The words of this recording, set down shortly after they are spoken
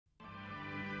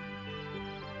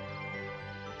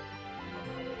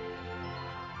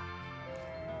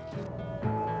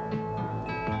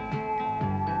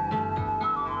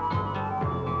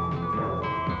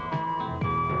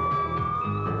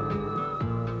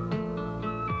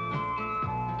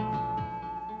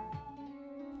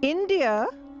India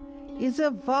is a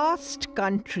vast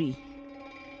country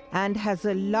and has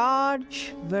a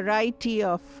large variety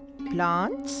of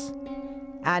plants,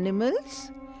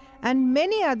 animals, and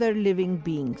many other living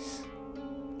beings.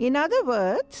 In other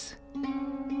words,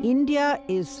 India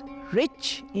is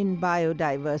rich in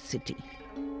biodiversity.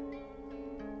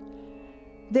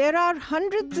 There are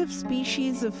hundreds of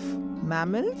species of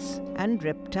mammals and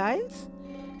reptiles,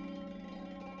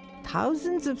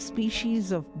 thousands of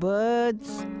species of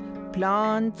birds,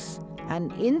 plants,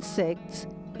 and insects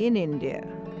in India.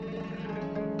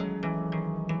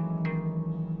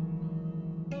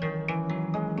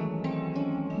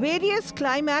 Various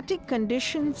climatic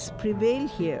conditions prevail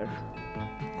here,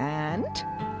 and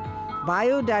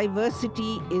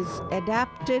biodiversity is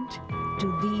adapted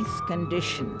to these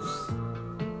conditions.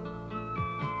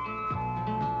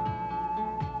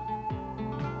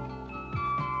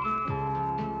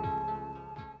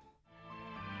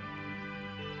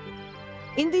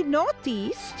 In the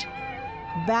northeast,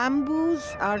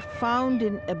 bamboos are found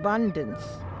in abundance.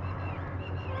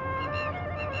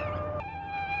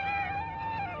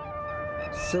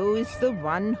 So is the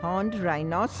one-horned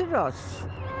rhinoceros,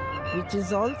 which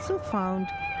is also found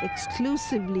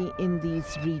exclusively in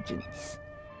these regions.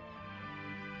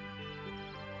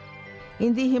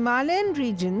 In the Himalayan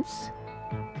regions,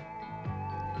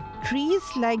 trees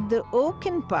like the oak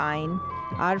and pine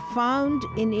are found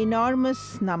in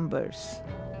enormous numbers.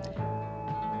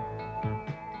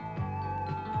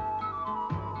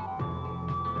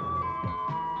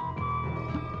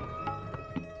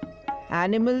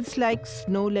 Animals like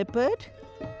snow leopard,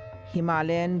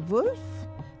 Himalayan wolf,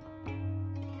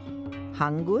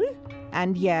 hangul,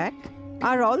 and yak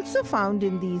are also found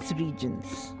in these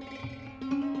regions.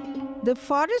 The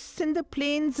forests in the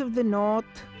plains of the north,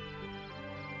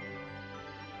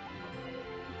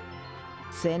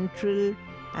 central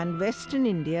and western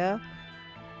India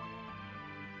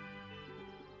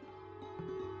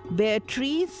bear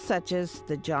trees such as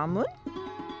the jamun,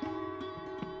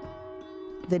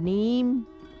 the neem,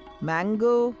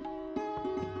 mango,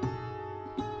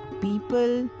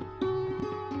 peepal,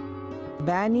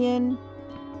 banyan,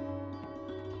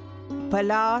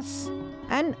 palas,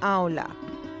 and aula.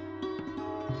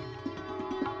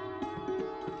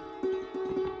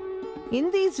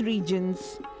 In these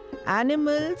regions,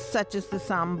 animals such as the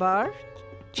sambar,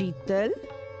 cheetal,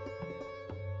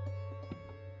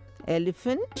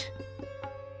 elephant,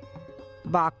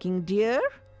 barking deer,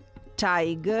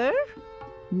 tiger,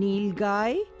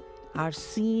 nilgai are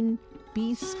seen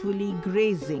peacefully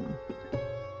grazing.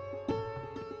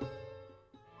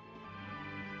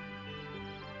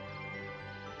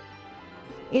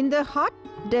 In the hot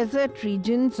desert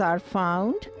regions are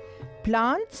found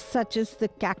plants such as the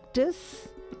cactus,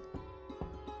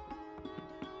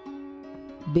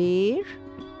 bear,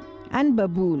 and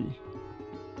babool.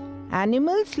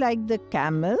 Animals like the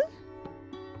camel,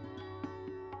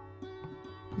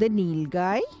 the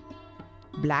nilgai,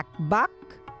 black buck,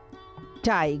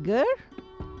 tiger,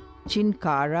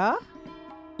 chinkara,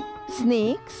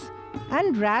 snakes,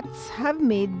 and rats have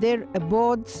made their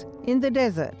abodes in the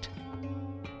desert.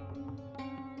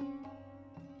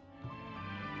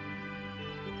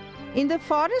 In the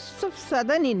forests of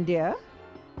southern India,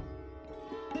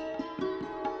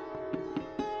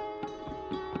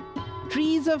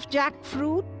 trees of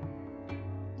jackfruit,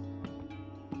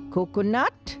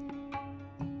 coconut,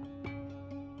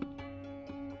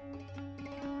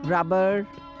 rubber,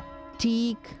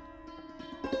 teak,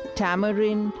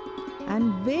 tamarind,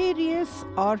 and various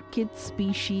orchid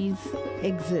species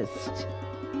exist.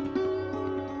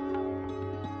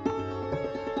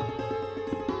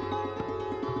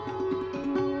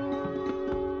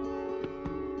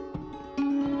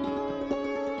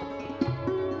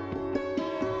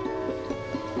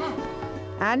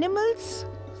 Animals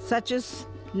such as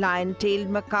lion-tailed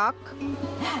macaque,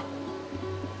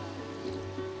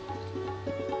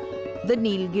 the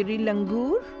Nilgiri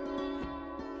langur,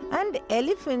 and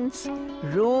elephants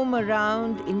roam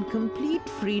around in complete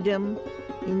freedom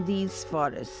in these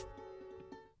forests.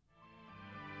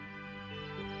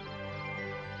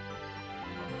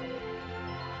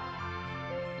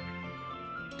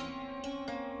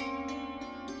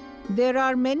 There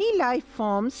are many life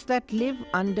forms that live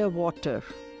underwater.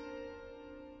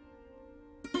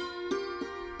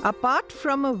 Apart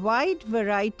from a wide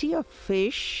variety of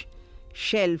fish,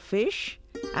 shellfish,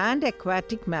 and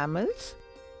aquatic mammals,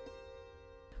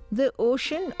 the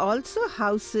ocean also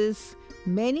houses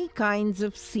many kinds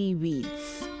of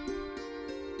seaweeds.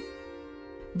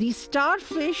 The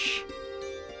starfish,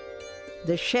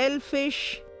 the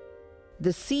shellfish,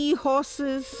 the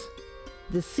seahorses,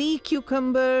 the sea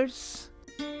cucumbers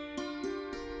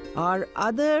are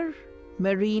other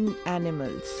marine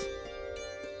animals.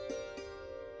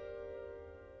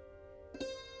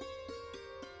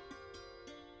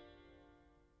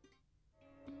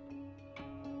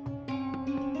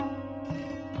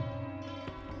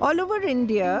 All over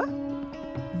India,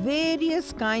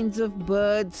 various kinds of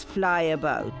birds fly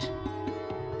about.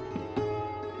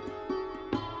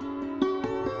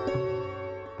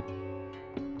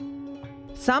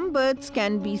 Some birds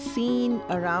can be seen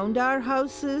around our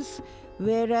houses,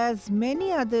 whereas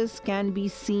many others can be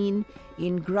seen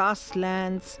in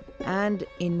grasslands and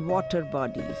in water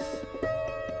bodies.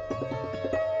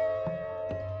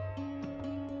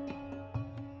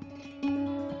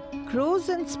 Crows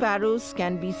and sparrows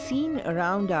can be seen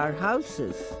around our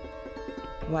houses,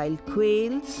 while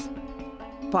quails,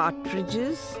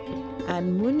 partridges,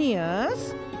 and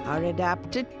munias are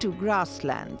adapted to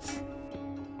grasslands.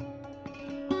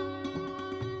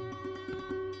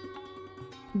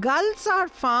 Gulls are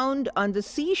found on the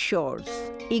seashores.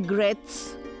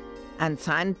 Egrets and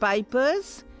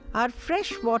sandpipers are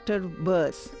freshwater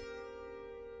birds.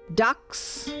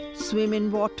 Ducks swim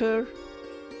in water.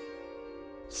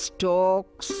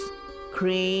 Storks,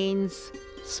 cranes,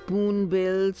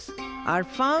 spoonbills are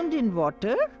found in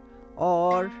water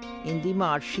or in the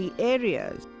marshy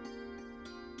areas.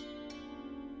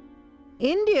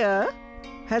 India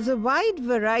has a wide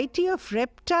variety of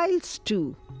reptiles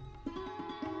too.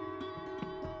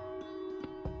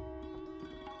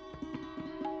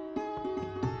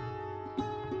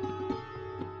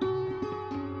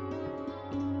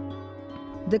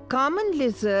 The common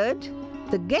lizard,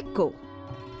 the gecko,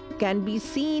 can be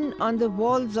seen on the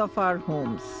walls of our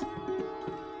homes.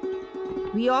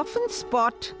 We often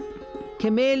spot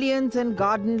chameleons and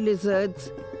garden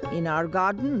lizards in our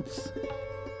gardens.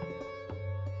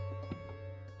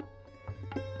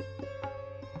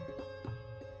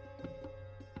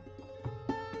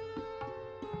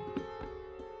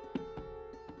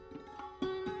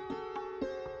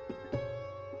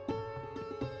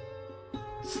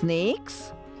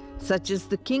 Snakes, such as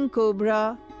the king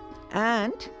cobra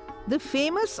and the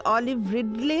famous olive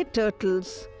ridley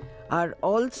turtles, are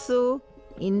also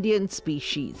Indian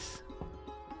species.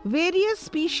 Various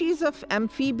species of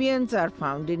amphibians are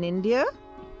found in India.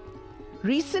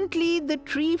 Recently, the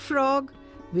tree frog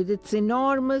with its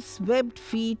enormous webbed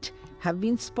feet have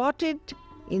been spotted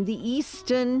in the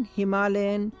eastern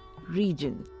Himalayan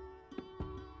region.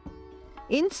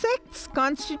 Insects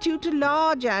constitute a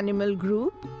large animal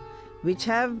group which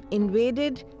have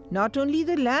invaded not only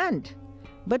the land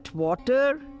but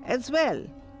water as well.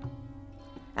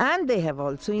 And they have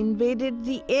also invaded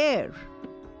the air.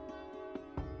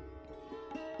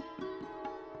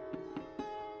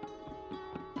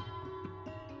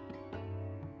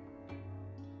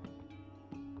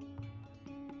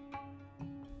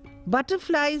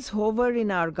 Butterflies hover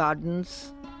in our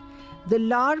gardens. The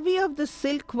larvae of the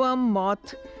silkworm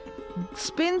moth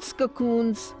spins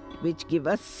cocoons which give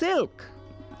us silk.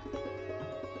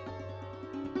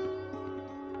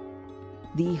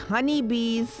 The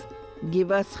honeybees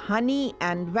give us honey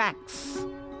and wax.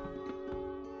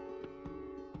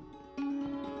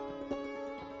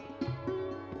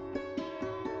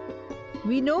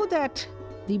 We know that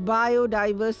the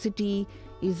biodiversity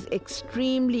is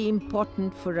extremely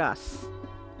important for us.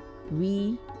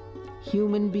 We,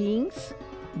 human beings,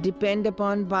 depend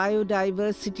upon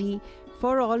biodiversity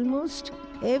for almost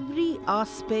every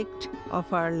aspect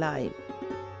of our life.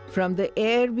 From the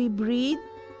air we breathe,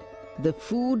 the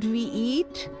food we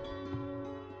eat,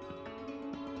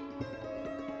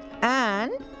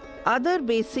 and other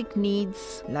basic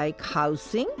needs like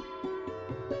housing,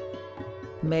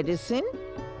 medicine,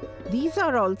 these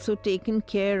are also taken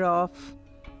care of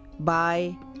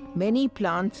by many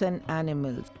plants and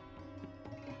animals.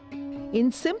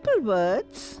 In simple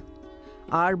words,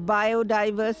 our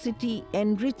biodiversity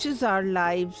enriches our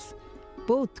lives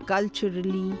both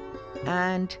culturally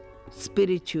and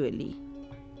spiritually.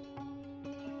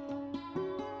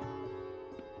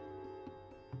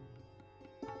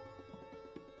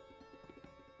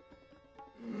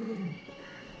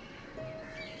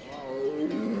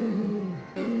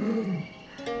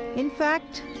 In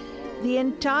fact, the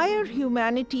entire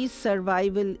humanity's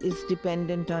survival is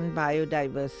dependent on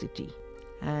biodiversity.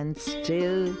 And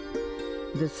still,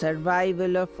 the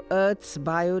survival of Earth's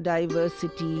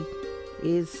biodiversity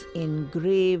is in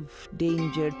grave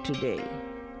danger today.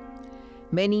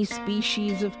 Many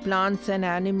species of plants and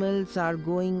animals are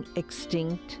going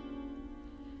extinct.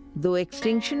 Though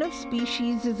extinction of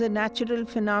species is a natural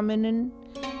phenomenon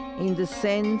in the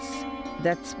sense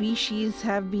that species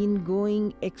have been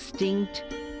going extinct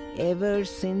ever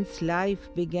since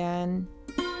life began.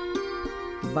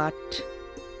 But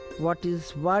what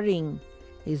is worrying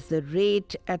is the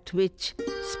rate at which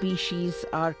species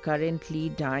are currently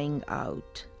dying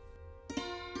out.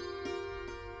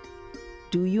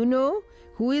 Do you know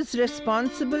who is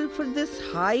responsible for this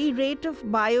high rate of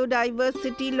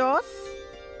biodiversity loss?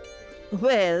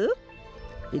 Well,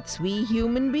 it's we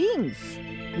human beings.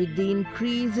 With the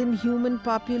increase in human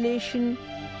population,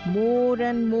 more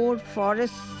and more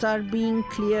forests are being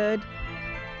cleared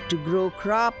to grow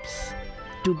crops,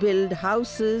 to build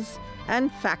houses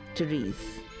and factories.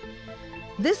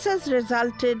 This has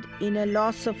resulted in a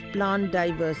loss of plant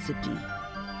diversity.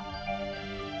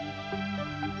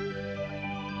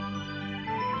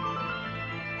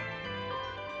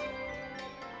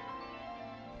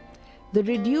 The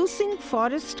reducing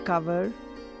forest cover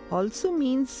also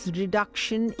means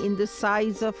reduction in the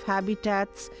size of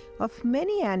habitats of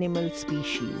many animal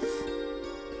species.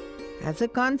 As a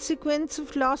consequence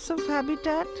of loss of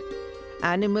habitat,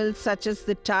 animals such as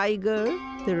the tiger,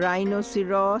 the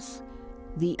rhinoceros,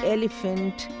 the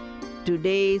elephant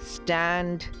today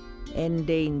stand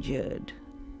endangered.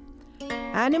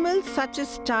 Animals such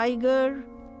as tiger,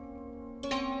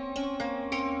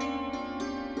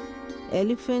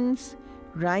 elephants,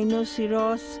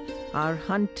 rhinoceros are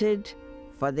hunted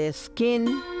for their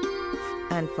skin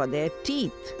and for their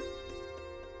teeth.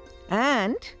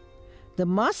 And the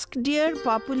musk deer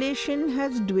population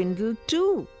has dwindled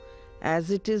too, as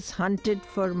it is hunted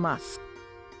for musk.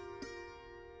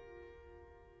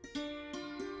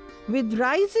 With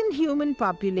rise in human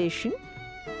population,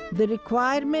 the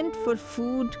requirement for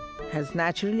food has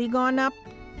naturally gone up.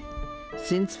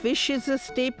 Since fish is a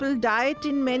staple diet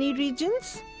in many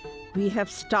regions, we have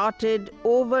started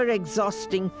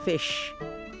over-exhausting fish.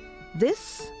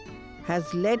 This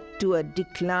has led to a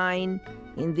decline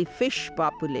in the fish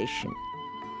population.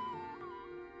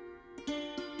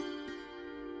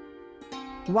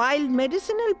 Wild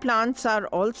medicinal plants are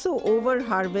also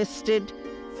over-harvested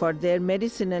for their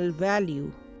medicinal value.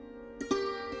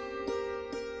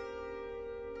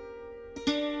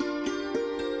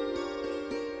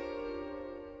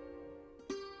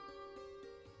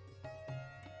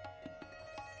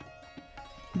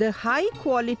 The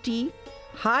high-quality,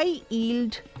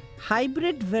 high-yield,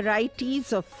 hybrid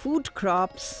varieties of food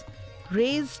crops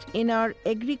raised in our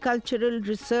agricultural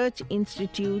research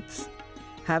institutes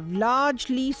have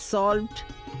largely solved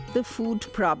the food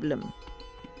problem.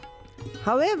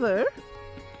 However,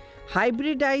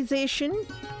 hybridization,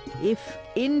 if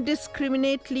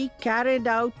indiscriminately carried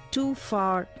out too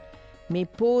far, may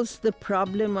pose the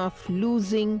problem of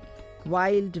losing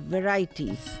wild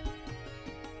varieties.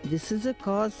 This is a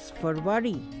cause for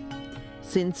worry,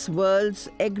 since world's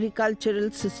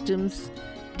agricultural systems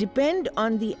depend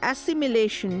on the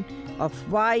assimilation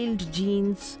of wild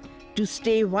genes to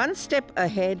stay one step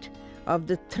ahead of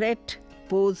the threat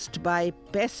posed by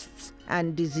pests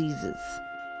and diseases.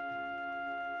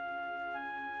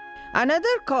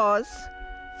 Another cause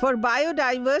for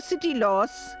biodiversity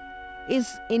loss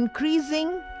is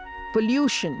increasing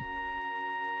pollution.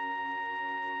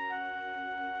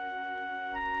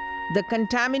 The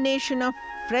contamination of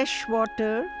fresh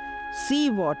water,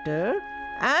 seawater,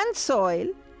 and soil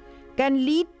can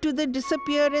lead to the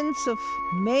disappearance of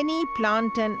many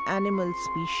plant and animal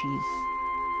species.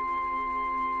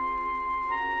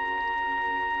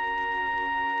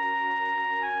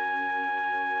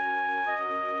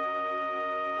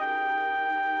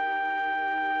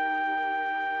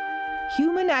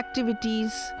 Human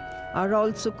activities are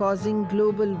also causing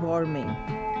global warming.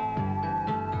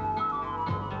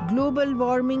 Global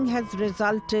warming has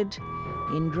resulted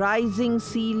in rising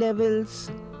sea levels,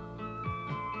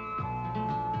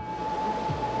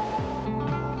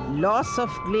 loss of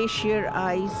glacier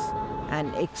ice,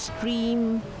 and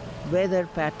extreme weather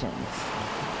patterns.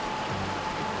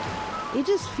 It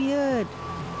is feared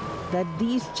that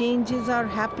these changes are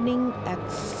happening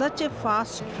at such a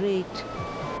fast rate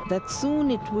that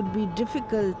soon it would be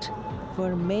difficult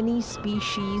for many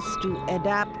species to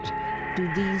adapt to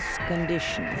these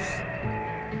conditions.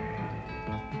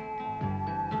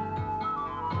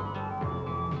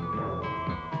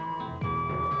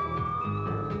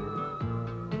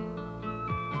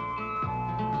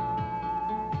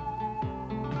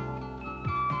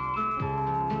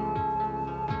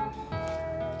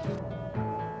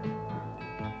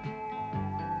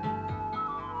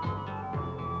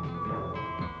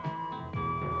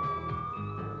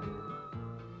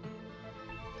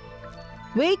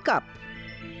 Wake up!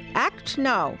 Act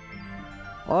now,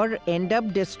 or end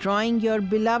up destroying your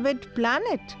beloved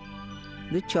planet.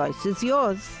 The choice is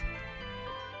yours.